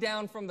gotten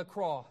down from the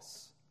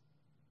cross.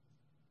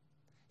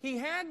 He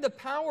had the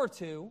power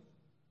to.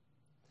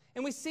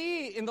 And we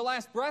see in the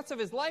last breaths of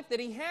his life that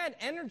he had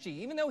energy.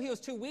 Even though he was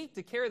too weak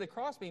to carry the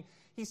crossbeam,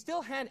 he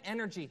still had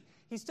energy.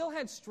 He still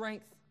had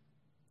strength.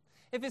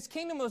 If his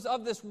kingdom was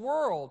of this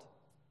world,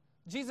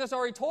 Jesus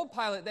already told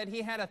Pilate that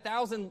he had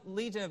 1,000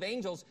 legion of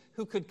angels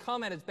who could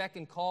come at his beck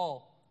and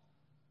call.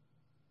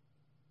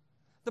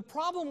 The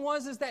problem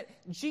is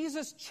that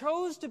Jesus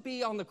chose to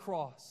be on the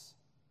cross.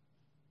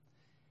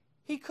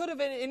 He could have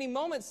at any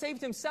moment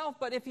saved himself,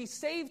 but if he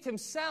saved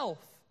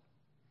himself,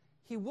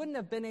 he wouldn't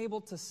have been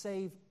able to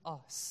save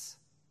us.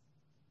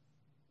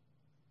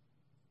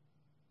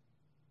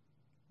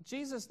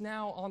 Jesus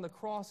now on the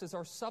cross is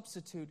our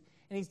substitute,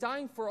 and he's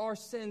dying for our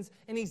sins,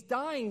 and he's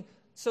dying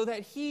so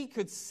that he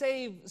could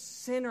save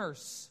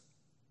sinners.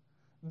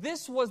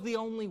 This was the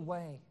only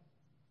way.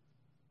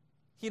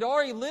 He'd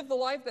already lived the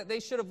life that they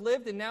should have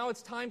lived, and now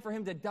it's time for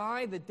him to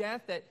die the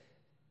death that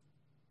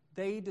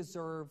they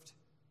deserved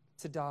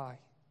to die.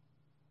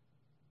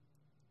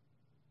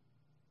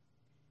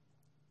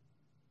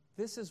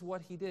 This is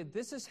what he did.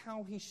 This is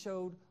how he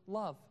showed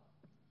love.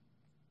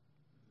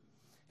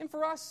 And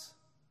for us,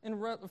 in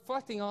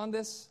reflecting on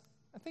this,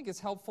 I think it's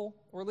helpful,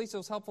 or at least it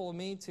was helpful to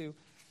me, to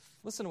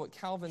listen to what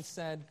Calvin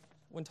said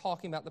when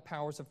talking about the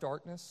powers of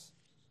darkness.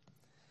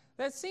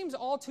 That it seems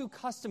all too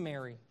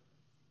customary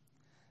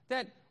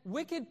that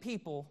wicked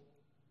people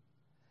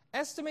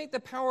estimate the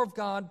power of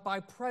God by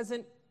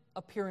present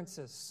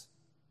appearances.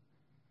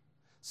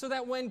 So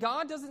that when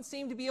God doesn't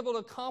seem to be able to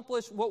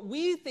accomplish what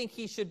we think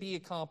he should be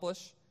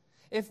accomplished,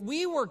 if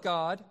we were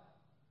God,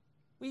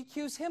 we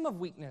accuse him of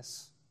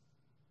weakness.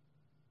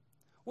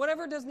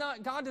 Whatever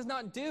God does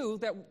not do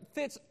that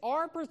fits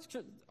our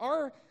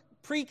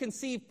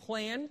preconceived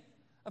plan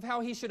of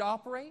how he should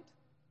operate,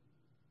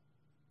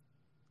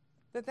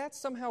 that's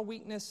somehow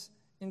weakness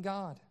in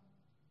God.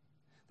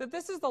 That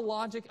this is the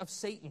logic of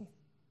Satan,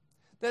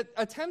 that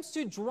attempts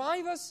to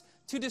drive us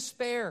to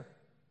despair,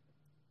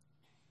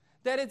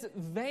 that it's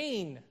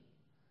vain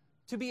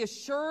to be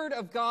assured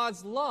of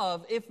God's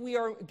love if we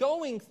are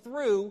going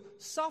through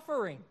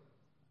suffering.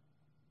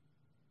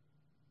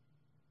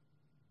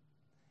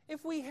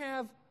 If we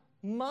have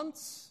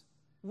months,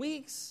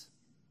 weeks,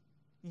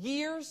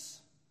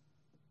 years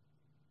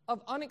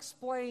of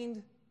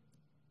unexplained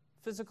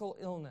physical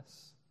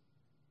illness,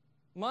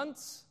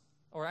 months,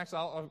 or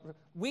actually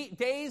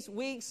days,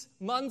 weeks,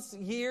 months,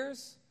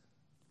 years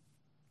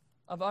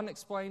of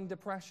unexplained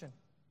depression.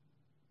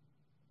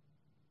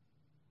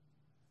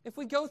 If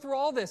we go through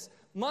all this,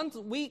 months,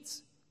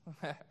 weeks,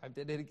 I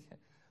did it again.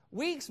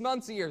 Weeks,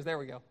 months, years, there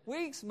we go.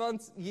 Weeks,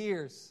 months,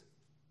 years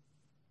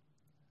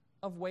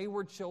of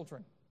wayward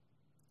children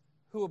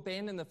who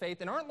abandon the faith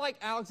and aren't like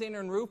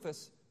Alexander and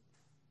Rufus,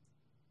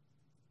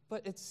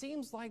 but it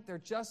seems like they're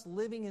just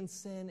living in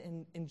sin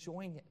and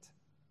enjoying it.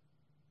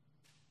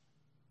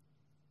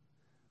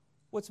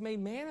 What's made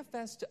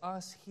manifest to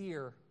us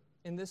here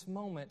in this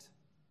moment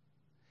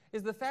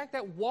is the fact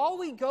that while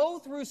we go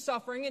through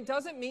suffering, it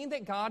doesn't mean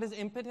that God is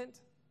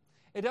impotent.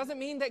 It doesn't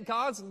mean that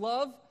God's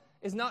love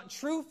is not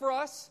true for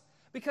us,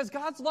 because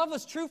God's love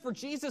was true for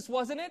Jesus,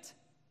 wasn't it?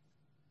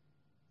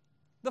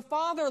 The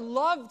Father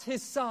loved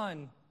his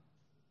Son.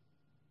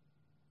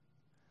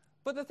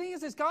 But the thing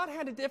is God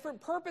had a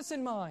different purpose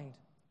in mind.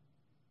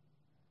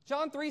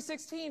 John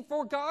 3:16,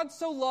 "For God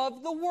so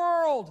loved the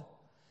world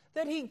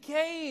that he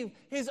gave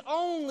his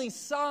only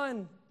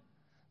Son,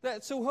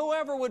 that so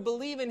whoever would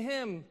believe in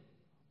him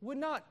would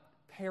not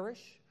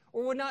perish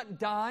or would not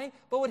die,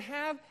 but would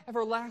have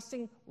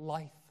everlasting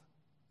life."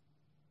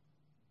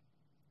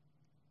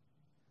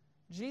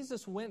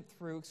 Jesus went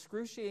through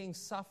excruciating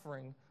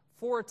suffering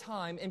for a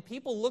time, and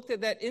people looked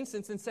at that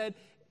instance and said,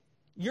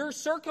 your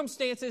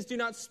circumstances do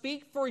not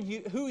speak for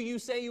you, who you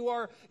say you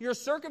are. Your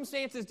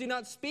circumstances do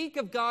not speak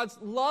of God's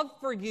love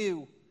for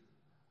you,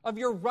 of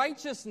your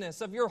righteousness,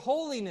 of your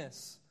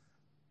holiness.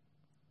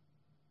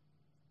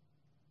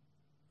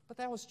 But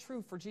that was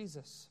true for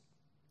Jesus,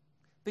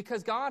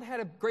 because God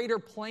had a greater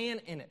plan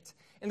in it.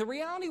 And the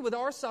reality with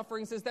our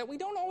sufferings is that we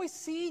don't always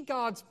see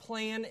God's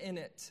plan in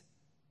it.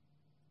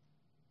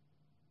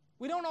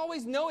 We don't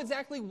always know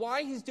exactly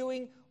why He's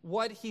doing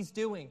what He's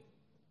doing.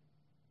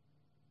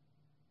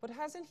 But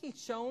hasn't He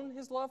shown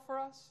His love for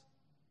us?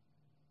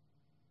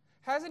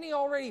 Hasn't He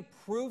already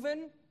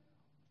proven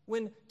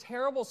when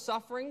terrible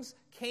sufferings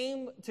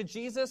came to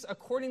Jesus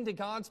according to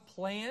God's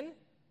plan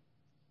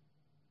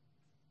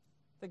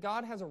that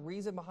God has a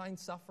reason behind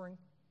suffering?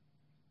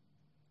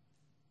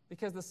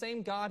 Because the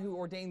same God who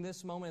ordained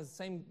this moment is the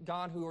same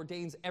God who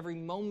ordains every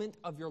moment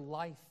of your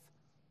life.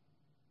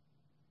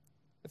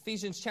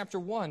 Ephesians chapter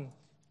 1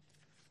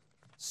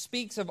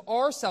 speaks of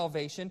our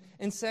salvation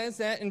and says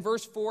that in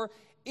verse 4,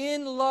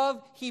 in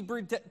love He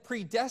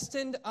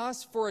predestined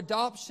us for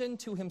adoption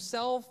to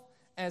Himself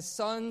as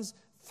sons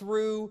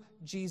through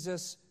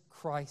Jesus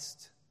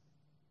Christ.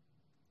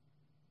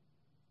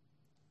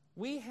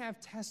 We have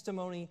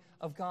testimony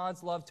of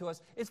God's love to us.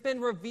 It's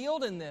been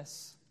revealed in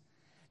this.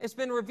 It's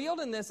been revealed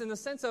in this in the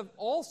sense of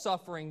all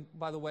suffering,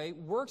 by the way,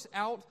 works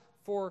out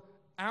for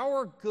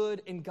our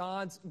good and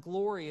God's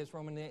glory, as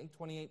Romans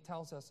 8:28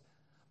 tells us.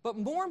 But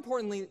more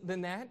importantly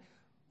than that,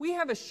 we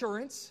have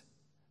assurance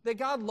that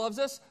God loves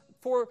us,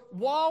 for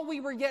while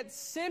we were yet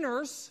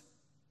sinners,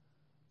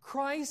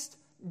 Christ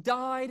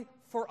died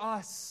for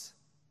us.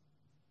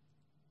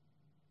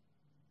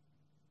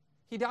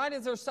 He died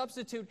as our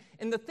substitute,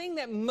 and the thing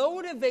that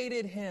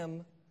motivated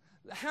Him,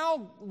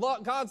 how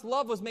God's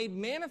love was made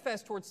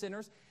manifest towards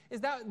sinners,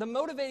 is that the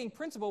motivating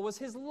principle was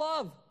His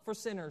love for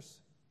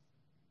sinners.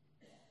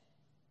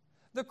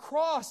 The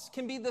cross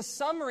can be the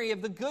summary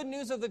of the good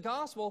news of the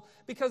gospel,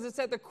 because it's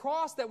at the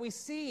cross that we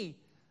see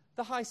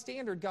the high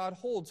standard God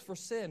holds for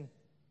sin.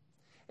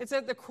 It's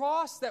at the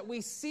cross that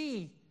we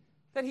see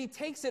that He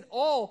takes it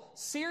all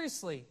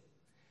seriously.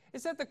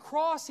 It's at the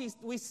cross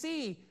we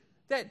see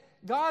that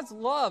God's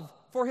love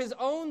for His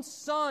own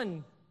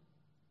Son,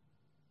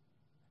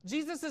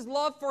 Jesus'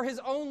 love for His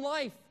own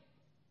life,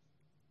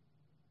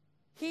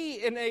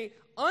 He, in an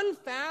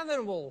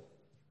unfathomable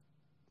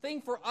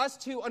thing for us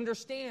to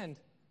understand,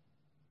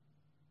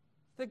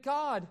 that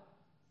God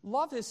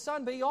loved His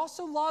Son, but He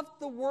also loved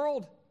the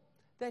world,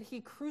 that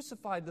He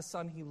crucified the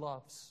Son He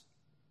loves,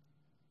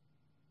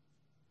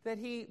 that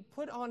He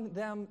put on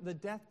them the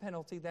death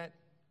penalty that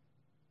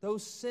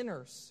those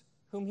sinners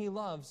whom He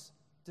loves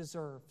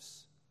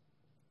deserves.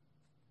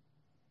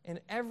 And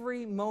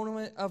every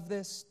moment of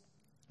this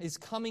is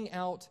coming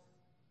out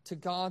to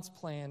God's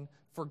plan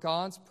for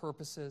God's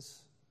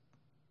purposes.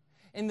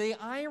 And the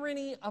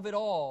irony of it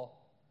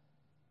all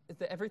is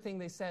that everything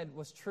they said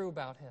was true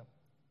about Him.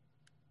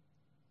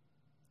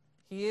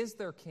 He is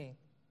their King.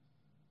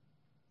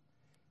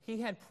 He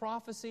had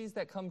prophecies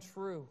that come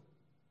true.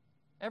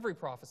 Every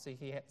prophecy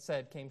He had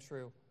said came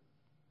true.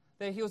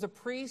 That He was a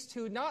priest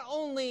who not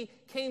only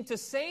came to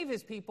save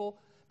His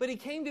people, but He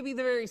came to be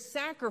the very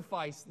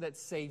sacrifice that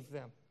saved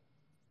them.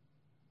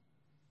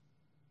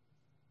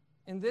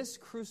 And this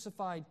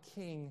crucified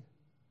King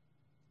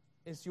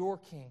is your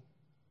King,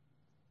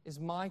 is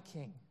my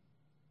King,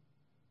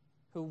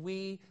 who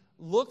we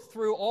look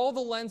through all the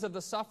lens of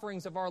the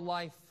sufferings of our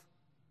life.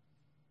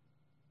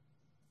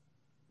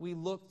 We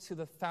look to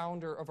the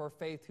founder of our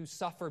faith who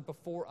suffered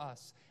before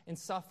us and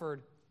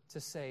suffered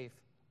to save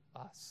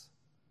us.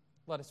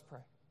 Let us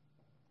pray.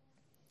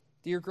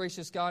 Dear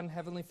gracious God and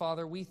Heavenly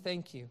Father, we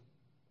thank You.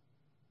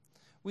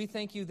 We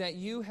thank You that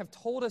You have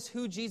told us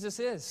who Jesus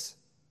is.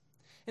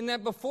 And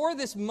that before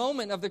this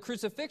moment of the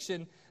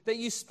crucifixion, that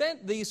You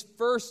spent these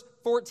first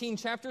 14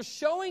 chapters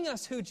showing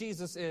us who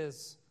Jesus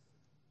is.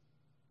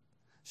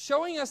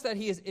 Showing us that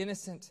He is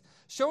innocent.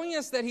 Showing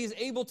us that He is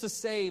able to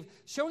save.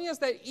 Showing us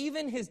that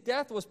even His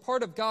death was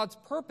part of God's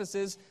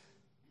purposes.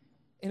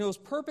 And it was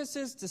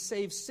purposes to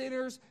save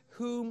sinners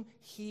whom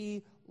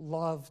He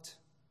loved.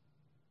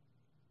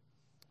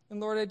 And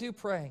Lord, I do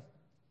pray.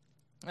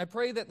 I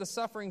pray that the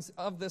sufferings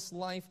of this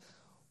life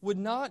would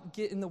not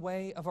get in the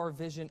way of our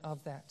vision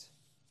of that.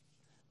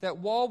 That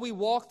while we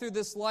walk through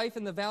this life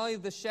in the valley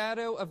of the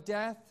shadow of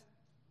death,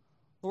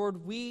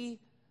 Lord, we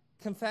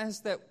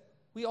confess that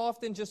we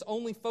often just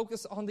only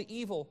focus on the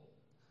evil,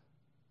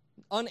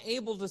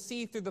 unable to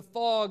see through the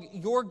fog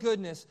Your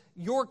goodness,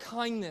 Your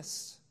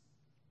kindness.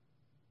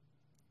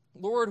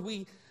 Lord,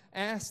 we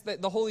ask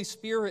that the Holy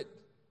Spirit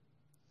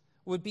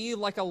would be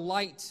like a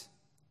light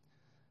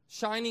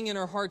shining in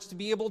our hearts to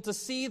be able to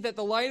see that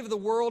the light of the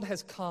world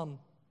has come.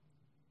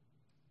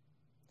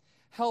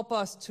 Help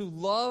us to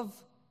love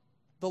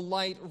the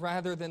light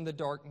rather than the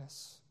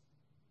darkness.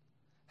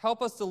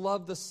 Help us to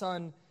love the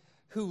Son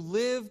who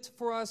lived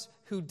for us,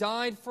 who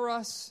died for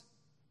us,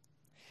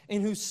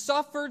 and who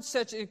suffered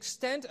such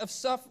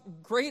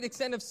great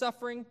extent of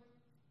suffering,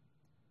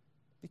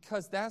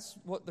 because that's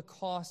what the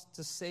cost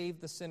to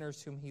save the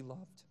sinners whom He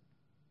loved.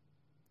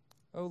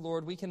 Oh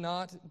Lord, we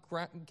cannot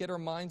get our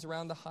minds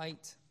around the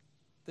height,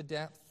 the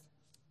depth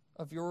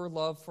of Your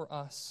love for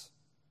us.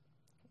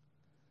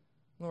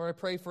 Lord, I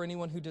pray for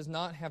anyone who does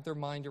not have their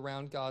mind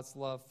around God's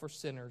love for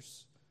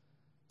sinners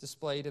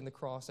displayed in the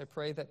cross. I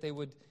pray that they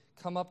would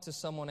come up to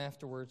someone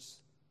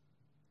afterwards,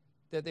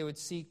 that they would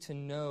seek to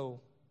know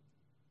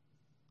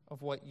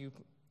of what you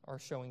are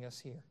showing us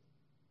here.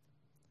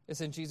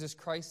 It's in Jesus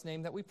Christ's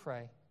name that we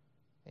pray.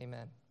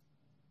 Amen.